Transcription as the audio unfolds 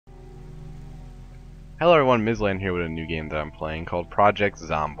Hello everyone, Mizland here with a new game that I'm playing called Project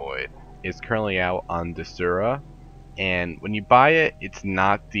Zomboid. It's currently out on Desura, and when you buy it, it's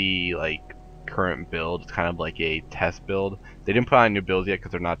not the current build. It's kind of like a test build. They didn't put out new builds yet because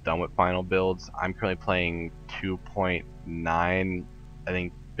they're not done with final builds. I'm currently playing 2.9, I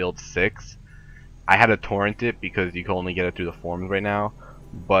think build 6. I had to torrent it because you can only get it through the forums right now,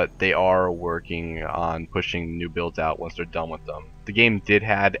 but they are working on pushing new builds out once they're done with them. The game did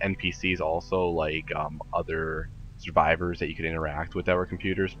had NPCs also, like other survivors that you could interact with that were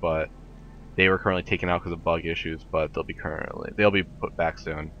computers, but they were currently taken out because of bug issues. But they'll be put back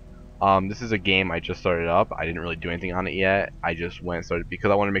soon. This is a game I just started up. I didn't really do anything on it yet. I just went and started because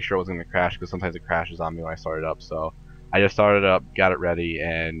I wanted to make sure it wasn't going to crash, because sometimes it crashes on me when I start it up. So I just started up, got it ready,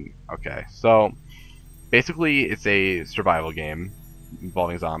 and okay. So basically, it's a survival game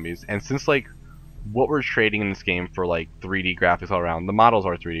involving zombies, and since what we're trading in this game for 3D graphics all around, the models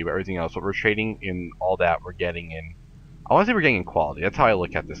are 3D, but everything else, what we're trading in all that, we're getting in, I want to say we're getting in quality. That's how I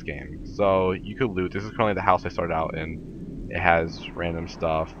look at this game. So you could loot. This is currently the house I started out in. It has random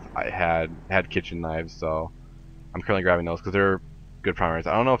stuff. I had kitchen knives, so I'm currently grabbing those because they're good primaries.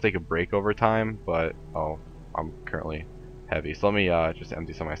 I don't know if they could break over time, but oh, I'm currently heavy. So let me just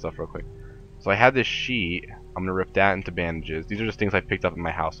empty some of my stuff real quick. So I had this sheet. I'm gonna rip that into bandages. These are just things I picked up in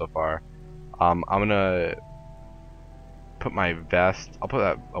my house so far. I'm gonna put my vest. I'll put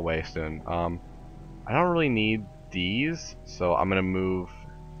that away soon. I don't really need these, so I'm gonna move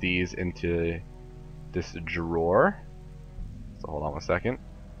these into this drawer. So hold on one second.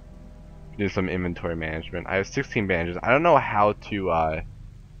 Do some inventory management. I have 16 bandages. I don't know how to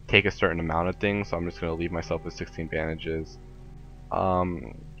take a certain amount of things, so I'm just gonna leave myself with 16 bandages.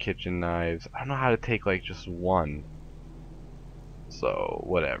 Kitchen knives. I don't know how to take just one. So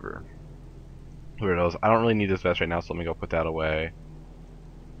whatever. Weirdos. I don't really need this vest right now, so let me go put that away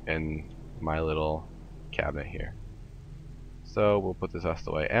in my little cabinet here. So we'll put this vest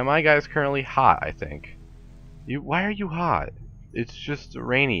away. And my guy's currently hot, I think. Why are you hot? It's just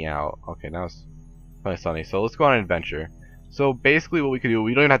rainy out. Okay, now it's probably sunny. So let's go on an adventure. So basically what we could do,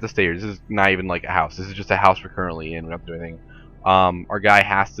 we don't even have to stay here. This is not even like a house. This is just a house we're currently in. We don't have to do anything. Our guy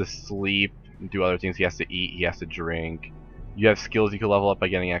has to sleep and do other things. He has to eat, he has to drink. You have skills you can level up by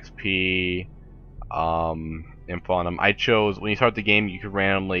getting XP, info on them. I chose, when you start the game, it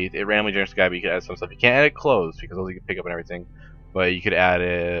randomly generates the guy, but you can add some stuff. You can't edit clothes because those you can pick up and everything, but you could add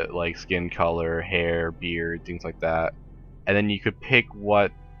it like skin color, hair, beard, things like that. And then you could pick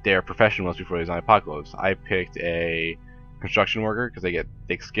what their profession was before they was on Apocalypse. I picked a construction worker because they get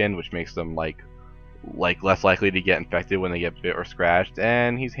thick skin, which makes them less likely to get infected when they get bit or scratched,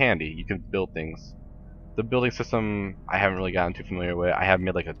 and he's handy. You can build things. The building system I haven't really gotten too familiar with. I have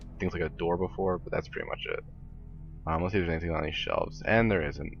made things like a door before, but that's pretty much it. Let's see if there's anything on these shelves, and there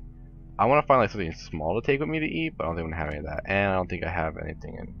isn't. I want to find something small to take with me to eat, but I don't think I'm gonna have any of that, and I don't think I have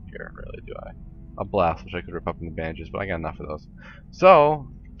anything in here really, do I? A blast, which I could rip up in the bandages, but I got enough of those. So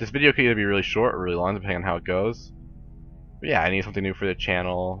this video could either be really short or really long, depending on how it goes. But yeah, I need something new for the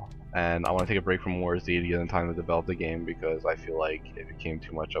channel. And I want to take a break from War Z to get in time to develop the game because I feel like it became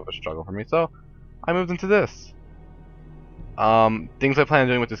too much of a struggle for me. So I moved into this. Things I plan on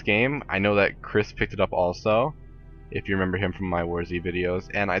doing with this game. I know that Chris picked it up also, if you remember him from my War Z videos.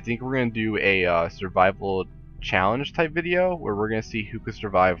 And I think we're going to do a survival challenge type video where we're going to see who could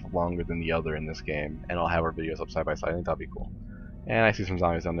survive longer than the other in this game. And I'll have our videos up side by side. I think that'll be cool. And I see some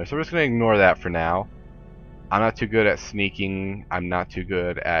zombies down there. So we're just going to ignore that for now. I'm not too good at sneaking. I'm not too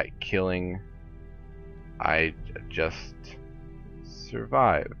good at killing. I just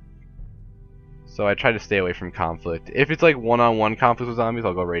survive. So I try to stay away from conflict. If it's like one-on-one conflict with zombies,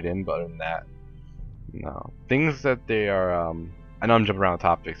 I'll go right in. But other than that, no. Things that they are. I know I'm jumping around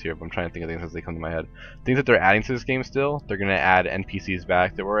topics here, but I'm trying to think of things as they come to my head. Things that they're adding to this game still. They're gonna add NPCs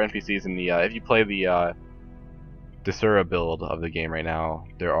back. There were NPCs in the. If you play the Desura build of the game right now,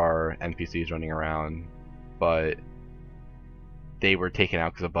 there are NPCs running around. But they were taken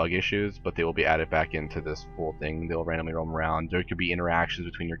out because of bug issues, but they will be added back into this full thing. They'll randomly roam around. There could be interactions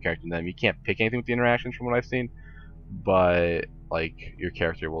between your character and them. You can't pick anything with the interactions from what I've seen, but your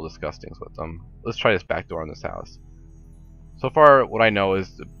character will discuss things with them. Let's try this back door in this house. So far, what I know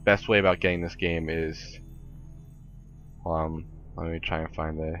is the best way about getting this game is, let me try and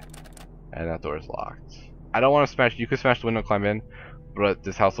find and that door is locked. I don't want to smash. You could smash the window, climb in. But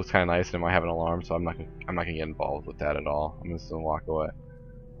this house looks kind of nice and it might have an alarm, so I'm not gonna get involved with that at all. I'm just gonna walk away.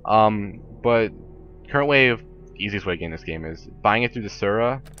 But easiest way to get in this game is buying it through the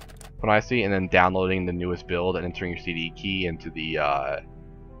Desura, what I see, and then downloading the newest build and entering your CD key into the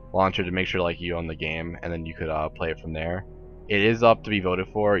launcher to make sure you own the game, and then you could play it from there. It is up to be voted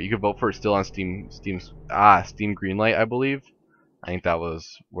for. You could vote for it still on Steam Greenlight, I believe. I think that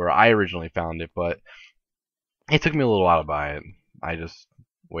was where I originally found it, but it took me a little while to buy it. I just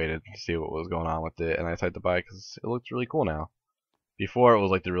waited to see what was going on with it, and I decided to buy it because it looks really cool now. Before it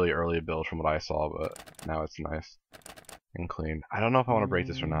was like the really early build from what I saw, but now it's nice and clean. I don't know if I want to break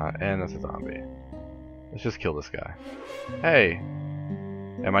this or not, and that's a zombie. Let's just kill this guy. Hey!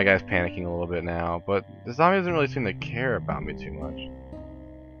 And my guy's panicking a little bit now, but the zombie doesn't really seem to care about me too much.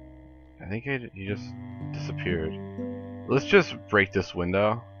 I think he just disappeared. Let's just break this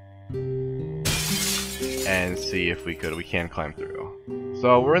window and see if we can climb through.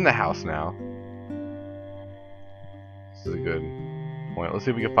 So we're in the house now. This is a good point. Let's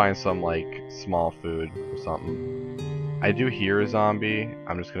see if we can find some like small food or something. I do hear a zombie.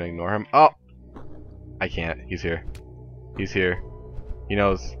 I'm just gonna ignore him. Oh! I can't. He's here. He's here. He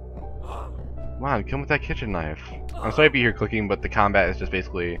knows. Come on, come with that kitchen knife. I'm sorry if you hear clicking, but the combat is just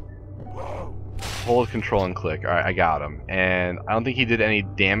basically hold control and click. Alright, I got him. And I don't think he did any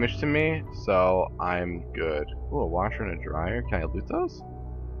damage to me, so I'm good. Ooh, a washer and a dryer. Can I loot those?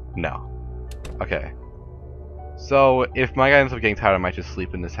 No. Okay. So, if my guy ends up getting tired, I might just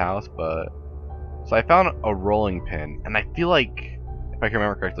sleep in this house, but... So I found a rolling pin, and I feel like, if I can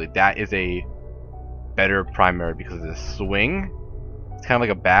remember correctly, that is a better primary because of the swing. It's kind of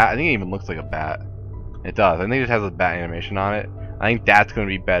like a bat. I think it even looks like a bat. It does. I think it just has a bat animation on it. I think that's going to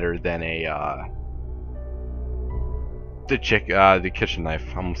be better than a, the kitchen knife.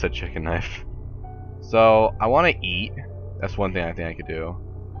 I almost said chicken knife. So, I want to eat. That's one thing I think I could do.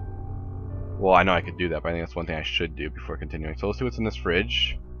 Well, I know I could do that, but I think that's one thing I should do before continuing. So let's see what's in this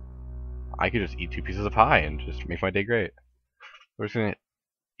fridge. I could just eat 2 pieces of pie and just make my day great. We're just gonna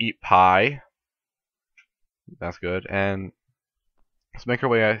eat pie. That's good. And let's make our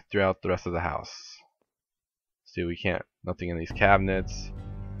way throughout the rest of the house. See, we can't. Nothing in these cabinets.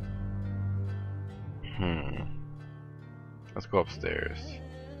 Let's go upstairs.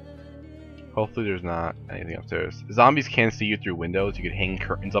 Hopefully there's not anything upstairs. Zombies can see you through windows. You could hang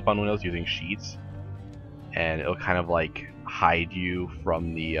curtains up on windows using sheets. And it'll kind of like hide you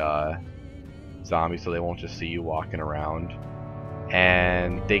from the zombies so they won't just see you walking around.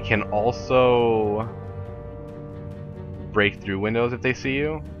 And they can also break through windows if they see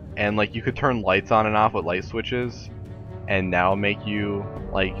you. And like you could turn lights on and off with light switches. And that'll make you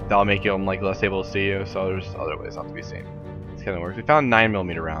them like less able to see you. So there's other ways not to be seen. Kind of works. We found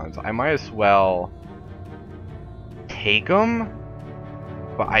 9mm rounds. I might as well take them,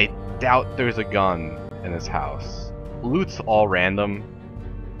 but I doubt there's a gun in this house. Loot's all random,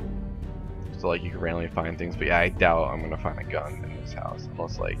 so like you can randomly find things. But yeah, I doubt I'm gonna find a gun in this house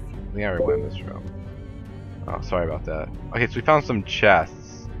unless like I think I already went in this room. Oh, sorry about that. Okay, so we found some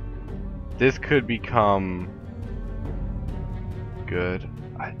chests. This could become good.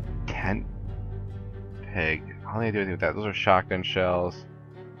 A tent peg. I don't need to do anything with that. Those are shotgun shells.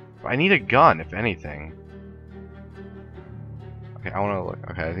 But I need a gun, if anything. Okay, I want to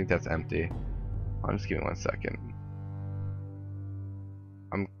look. Okay, I think that's empty. Just give me 1 second.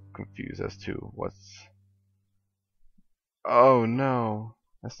 I'm confused as to what's... Oh, no.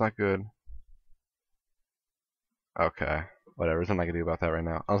 That's not good. Okay. Whatever. There's nothing I can do about that right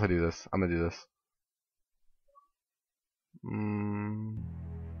now. Unless I do this. I'm gonna do this.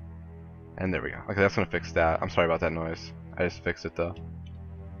 And there we go. Okay, that's gonna fix that. I'm sorry about that noise. I just fixed it though.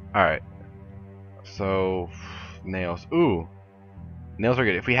 Alright. So, nails. Ooh! Nails are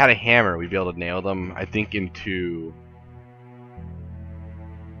good. If we had a hammer, we'd be able to nail them, I think, into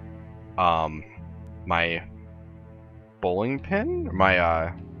my bowling pin? Or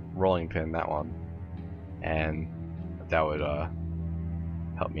my rolling pin, that one. And that would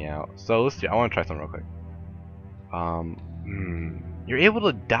help me out. So let's see. I want to try something real quick. You're able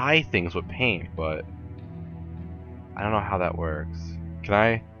to dye things with paint, but I don't know how that works. Can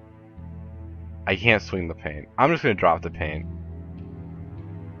I? I can't swing the paint. I'm just gonna drop the paint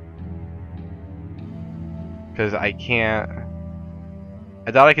because I can't.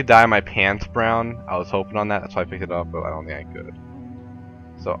 I thought I could dye my pants brown. I was hoping on that. That's why I picked it up, but I don't think I could.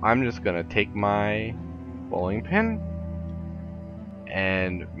 So I'm just gonna take my bowling pin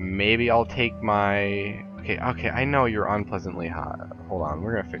and maybe I'll take my. Okay, I know you're unpleasantly hot. Hold on,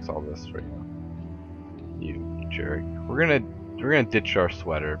 we're gonna fix all this for you. You jerk. We're gonna ditch our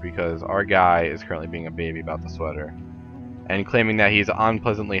sweater because our guy is currently being a baby about the sweater and claiming that he's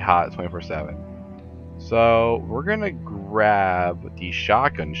unpleasantly hot 24/7. So we're gonna grab the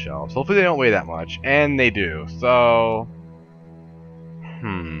shotgun shells. Hopefully they don't weigh that much, and they do. So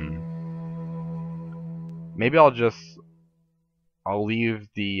maybe I'll leave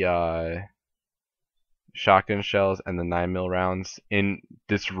the shotgun shells and the 9mm rounds in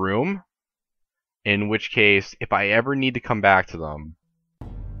this room. In which case, if I ever need to come back to them,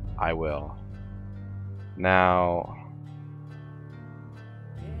 I will. Now,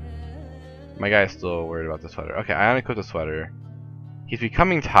 my guy's still worried about the sweater. Okay, I unequip the sweater. He's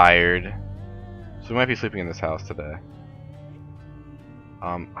becoming tired, so we might be sleeping in this house today.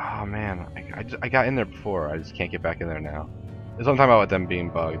 Oh man, I got in there before. I just can't get back in there now. That's what I'm talking about with them being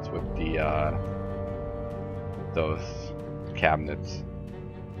bugged with the those cabinets.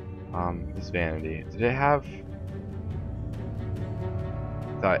 This vanity. Did it have?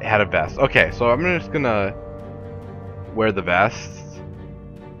 It had a vest. Okay, so I'm just gonna wear the vest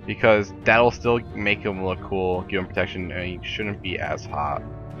because that'll still make him look cool, give him protection, and he shouldn't be as hot.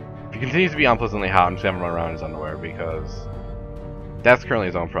 If he continues to be unpleasantly hot, I'm just gonna run around in his underwear because that's currently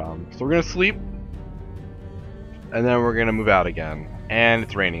his own problem. So we're gonna sleep, and then we're gonna move out again, and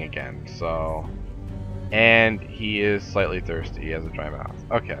it's raining again. So, and he is slightly thirsty. He has a dry mouth.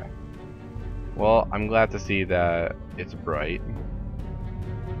 Okay. Well, I'm glad to see that it's bright.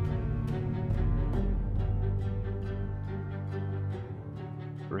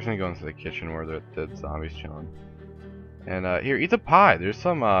 We're just gonna go into the kitchen where the zombie's chilling. And here, eat the pie. There's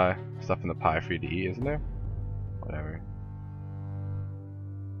some stuff in the pie for you to eat, isn't there? Whatever.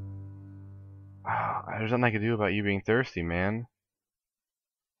 There's nothing I can do about you being thirsty, man.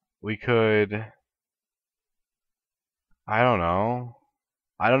 We could... I don't know.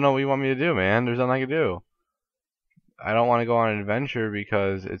 I don't know what you want me to do, man. There's nothing I can do. I don't want to go on an adventure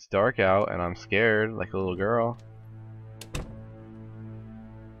because it's dark out and I'm scared like a little girl.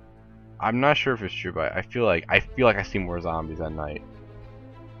 I'm not sure if it's true, but I feel like I see more zombies at night.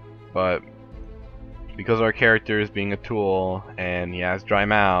 But because our character is being a tool and he has dry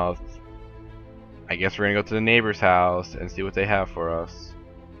mouth, I guess we're gonna go to the neighbor's house and see what they have for us.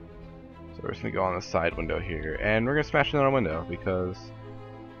 So we're just gonna go on the side window here and we're gonna smash another window because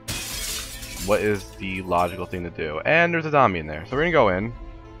what is the logical thing to do? And there's a zombie in there, so we're gonna go in,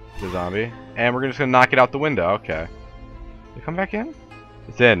 the zombie, and we're just gonna knock it out the window. Okay. Did it come back in?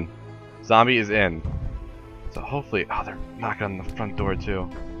 It's in. Zombie is in. So hopefully, oh, they're knocking on the front door too.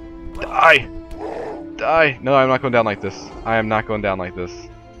 Die! Die! No, I'm not going down like this. I am not going down like this.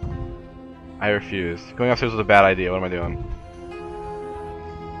 I refuse. Going upstairs was a bad idea. What am I doing?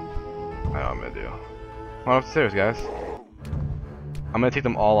 I know what I'm gonna do. Come on upstairs, guys. I'm gonna take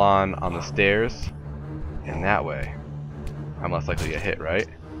them all on the stairs, and that way, I'm less likely to get hit, right?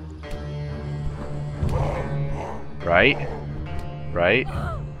 Right? Right?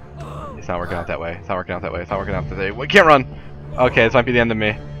 It's not working out that way. It's not working out that way. It's not working out that way. We can't run! Okay, this might be the end of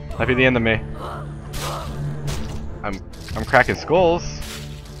me. Might be the end of me. I'm cracking skulls.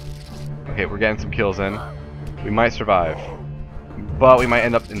 Okay, we're getting some kills in. We might survive. But we might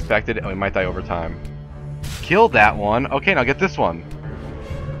end up infected and we might die over time. Killed that one. Okay, now get this one.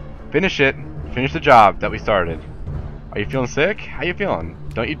 Finish it. Finish the job that we started. Are you feeling sick? How you feeling?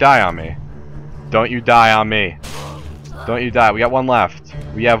 Don't you die on me. Don't you die on me. Don't you die. We got one left.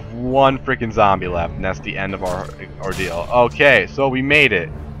 We have one freaking zombie left, and that's the end of our ordeal. Okay, so we made it.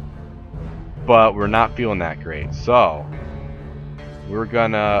 But we're not feeling that great. So, we're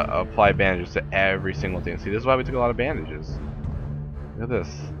gonna apply bandages to every single thing. See, this is why we took a lot of bandages. Look at this.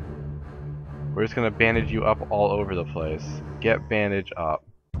 We're just gonna bandage you up all over the place. Get bandage up.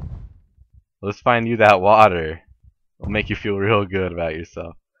 Let's find you that water. It'll make you feel real good about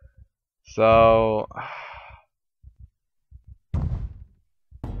yourself. So...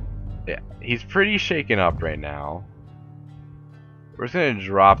 yeah, he's pretty shaken up right now. We're just gonna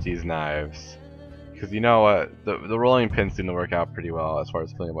drop these knives. Because you know what? The rolling pins seem to work out pretty well as far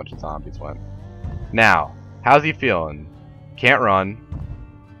as killing a bunch of zombies went. Now, how's he feeling? Can't run.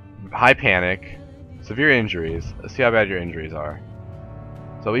 High panic. Severe injuries. Let's see how bad your injuries are.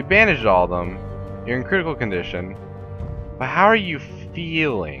 So we bandaged all of them. You're in critical condition. But how are you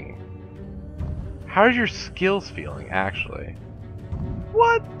feeling? How are your skills feeling, actually?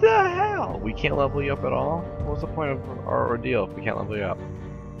 What the hell? We can't level you up at all? What's the point of our ordeal if we can't level you up?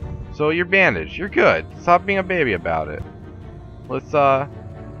 So you're bandaged. You're good. Stop being a baby about it. Let's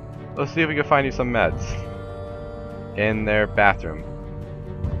see if we can find you some meds in their bathroom.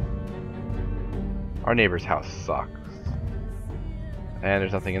 Our neighbor's house sucks. And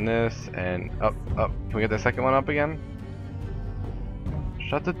there's nothing in this. And up. Can we get the second one up again?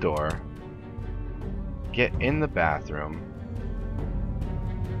 Shut the door. Get in the bathroom.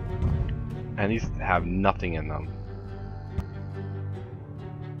 And these have nothing in them.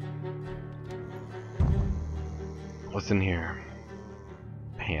 What's in here?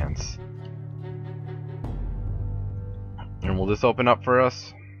 Pants. And will this open up for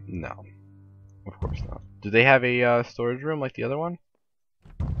us? No. Of course not. Do they have a storage room like the other one?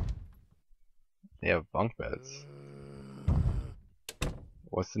 They have bunk beds.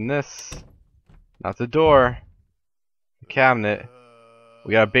 What's in this? Not the door. The cabinet.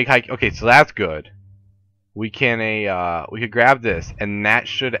 We got a big hike. Okay, so that's good. We can we could grab this, and that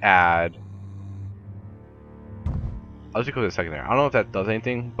should add. I'll just go to the second there. I don't know if that does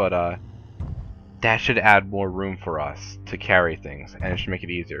anything, but that should add more room for us to carry things, and it should make it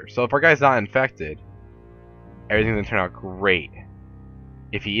easier. So if our guy's not infected, everything's gonna turn out great.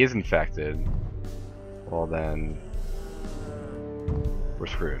 If he is infected, well then we're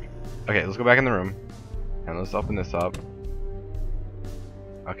screwed. Okay, let's go back in the room, and let's open this up.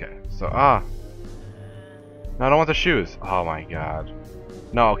 Okay, so no, I don't want the shoes. Oh my god.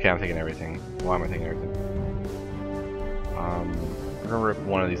 No, okay, I'm taking everything. Why am I taking everything? We're gonna rip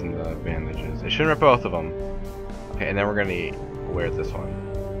one of these into the bandages. It shouldn't rip both of them. Okay, and then we're gonna wear this one.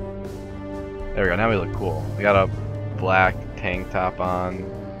 There we go. Now we look cool. We got a black tank top on.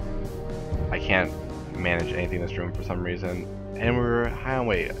 I can't manage anything in this room for some reason, and we're high on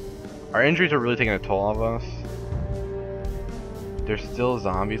weight. Our injuries are really taking a toll of us. There's still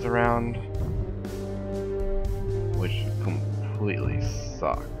zombies around, which completely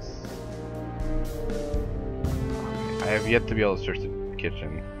sucks. I have yet to be able to search the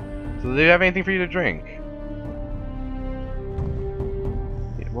kitchen. So do they have anything for you to drink?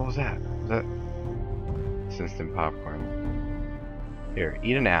 Yeah, what was that? Was that instant popcorn? Here,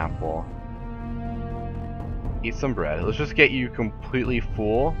 eat an apple. Eat some bread. Let's just get you completely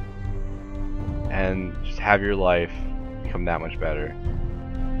full and just have your life become that much better.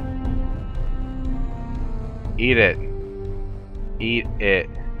 Eat it. Eat it.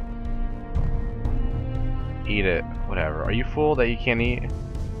 Eat it. Whatever. Are you full that you can't eat?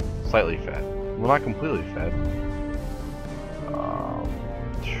 Slightly fed. Well, not completely fed.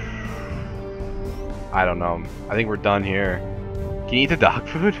 I don't know. I think we're done here. Can you eat the dog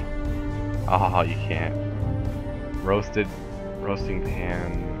food? Oh, you can't. Roasting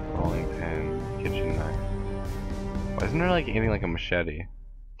pan, rolling pin, kitchen knife. Why isn't there like anything like a machete?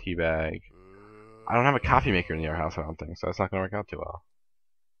 Tea bag. I don't have a coffee maker in our house, I don't think, so that's not gonna work out too well.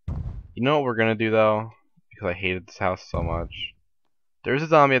 You know what we're gonna do though? Because I hated this house so much. There's a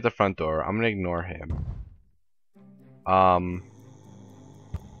zombie at the front door. I'm gonna ignore him.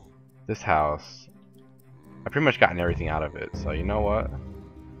 This house. I've pretty much gotten everything out of it, so you know what?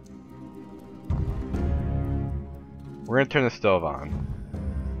 We're gonna turn the stove on.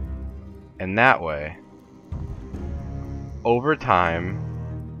 And that way, over time,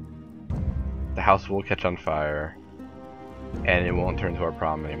 the house will catch on fire and it won't turn into our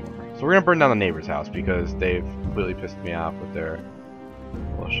problem anymore. So we're gonna burn down the neighbor's house because they've completely pissed me off with their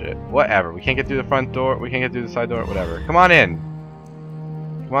bullshit. Whatever. We can't get through the front door. We can't get through the side door. Whatever. Come on in.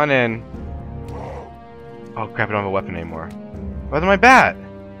 Come on in. Oh crap! I don't have a weapon anymore. Where's my bat?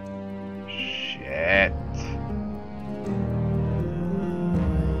 Shit.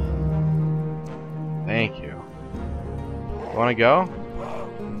 Thank you. You wanna go?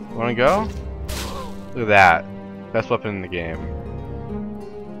 You wanna go? Look at that. Best weapon in the game.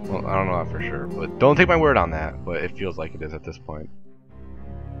 Well, I don't know that for sure, but don't take my word on that, but it feels like it is at this point.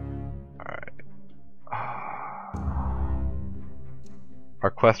 Alright.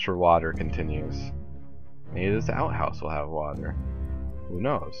 Our quest for water continues. Maybe this outhouse will have water. Who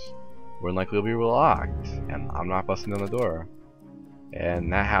knows? We're likely to be locked, and I'm not busting down the door.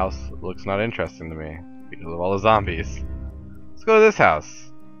 And that house looks not interesting to me because of all the zombies. Let's go to this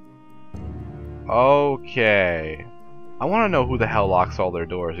house. Okay. I want to know who the hell locks all their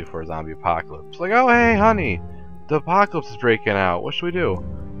doors before a zombie apocalypse. Like, oh hey honey, the apocalypse is breaking out. What should we do?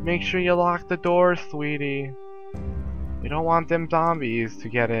 Make sure you lock the doors, sweetie. We don't want them zombies to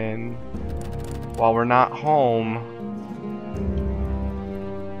get in while we're not home.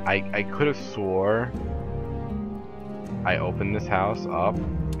 I could have swore I opened this house up.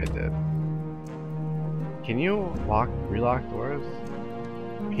 I did. Can you relock doors?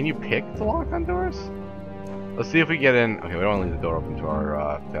 Can you pick to lock on doors? Let's see if we get in. Okay, we don't want to leave the door open to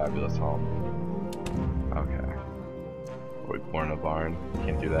our fabulous home. Okay. We're born in a barn.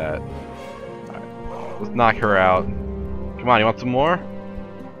 Can't do that. Alright. Let's knock her out. Come on, you want some more?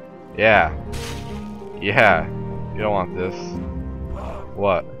 Yeah. Yeah. You don't want this.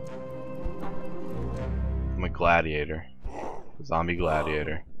 What? I'm a gladiator. A zombie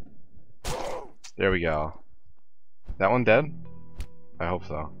gladiator. There we go. That one dead? I hope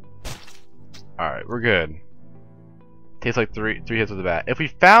so. Alright, we're good. Tastes like three hits with the bat. If we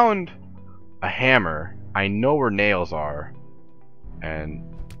found a hammer, I know where nails are.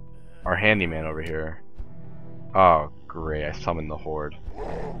 And our handyman over here. Oh, great. I summoned the horde.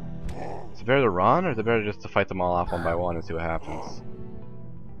 Is it better to run, or is it better just to fight them all off one by one and see what happens?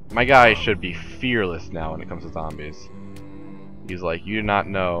 My guy should be fearless now when it comes to zombies. He's like, you do not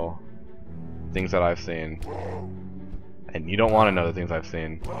know things that I've seen. And you don't want to know the things I've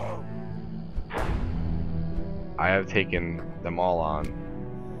seen. I have taken them all on.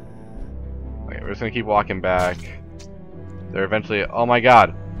 Okay, we're just gonna keep walking back. They're eventually... Oh my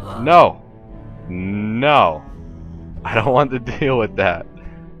god! No! No! I don't want to deal with that.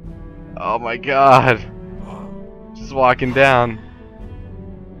 Oh my god! Just walking down.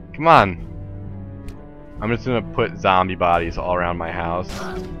 Come on. I'm just gonna put zombie bodies all around my house.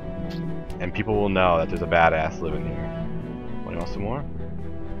 And people will know that there's a badass living here. Want to know some more?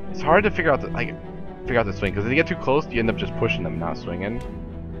 It's hard to figure out the swing, because if you get too close, you end up just pushing them, not swinging.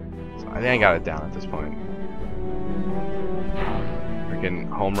 So I think I got it down at this point. Freaking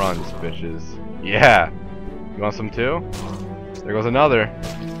home runs, bitches. Yeah! You want some too? There goes another.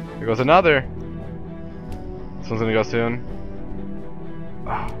 There goes another. This one's gonna go soon.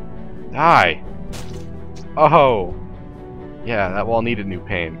 Oh, die! Oh! Yeah, that wall needed new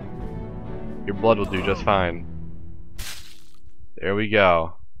paint. Your blood will do just fine. There we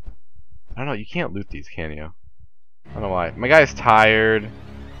go. I don't know, you can't loot these, can you? I don't know why. My guy's tired.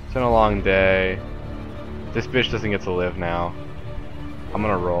 It's been a long day. This bitch doesn't get to live now. I'm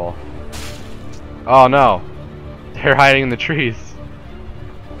gonna roll. Oh no! They're hiding in the trees.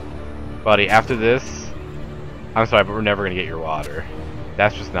 Buddy, after this... I'm sorry, but we're never gonna get your water.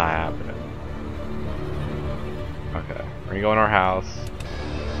 That's just not happening. Okay, we're gonna go in our house.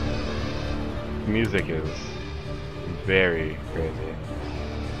 The music is very crazy.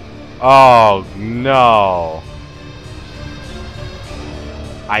 Oh no!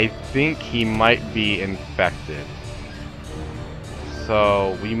 I think he might be infected.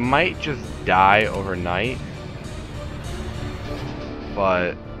 So we might just die overnight.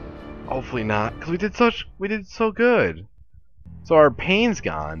 But hopefully not, because we did so good. So our pain's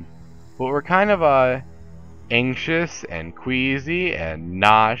gone, but we're kind of anxious and queasy and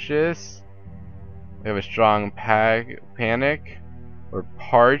nauseous. We have a strong panic. We're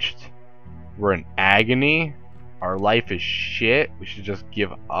parched. We're in agony. Our life is shit. We should just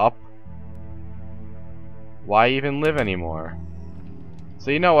give up. Why even live anymore?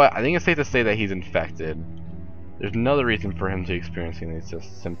 So you know what? I think it's safe to say that he's infected. There's another reason for him to experiencing these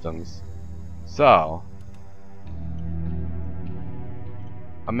symptoms. So,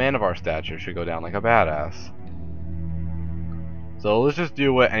 a man of our stature should go down like a badass. So let's just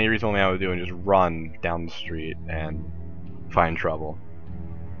do what any reasonable man would do and just run down the street and find trouble.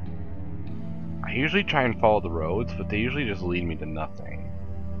 I usually try and follow the roads, but they usually just lead me to nothing.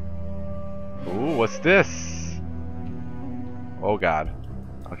 Ooh, what's this? Oh god.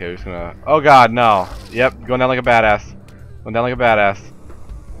 Okay, we're just gonna... Oh god, no. Yep, going down like a badass. Going down like a badass.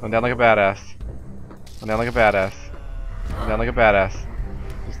 Going down like a badass. Going down like a badass. Going down like a badass.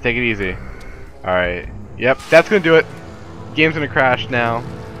 Just take it easy. Alright. Yep, that's gonna do it. Game's gonna crash now.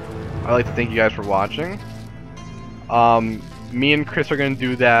 I'd like to thank you guys for watching. Me and Chris are gonna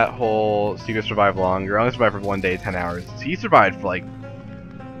do that whole Secret Survive longer. I only survived for 1 day, 10 hours. He survived for like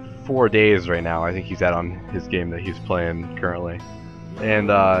 4 days right now. I think he's at on his game that he's playing currently.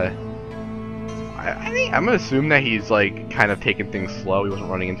 And I'm gonna assume that he's like kind of taking things slow. He wasn't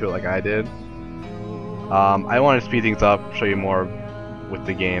running into it like I did. I wanted to speed things up, show you more with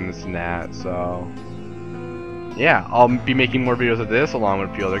the games and that. So yeah, I'll be making more videos of this along with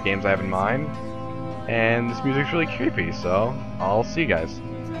a few other games I have in mind. And this music's really creepy, so I'll see you guys.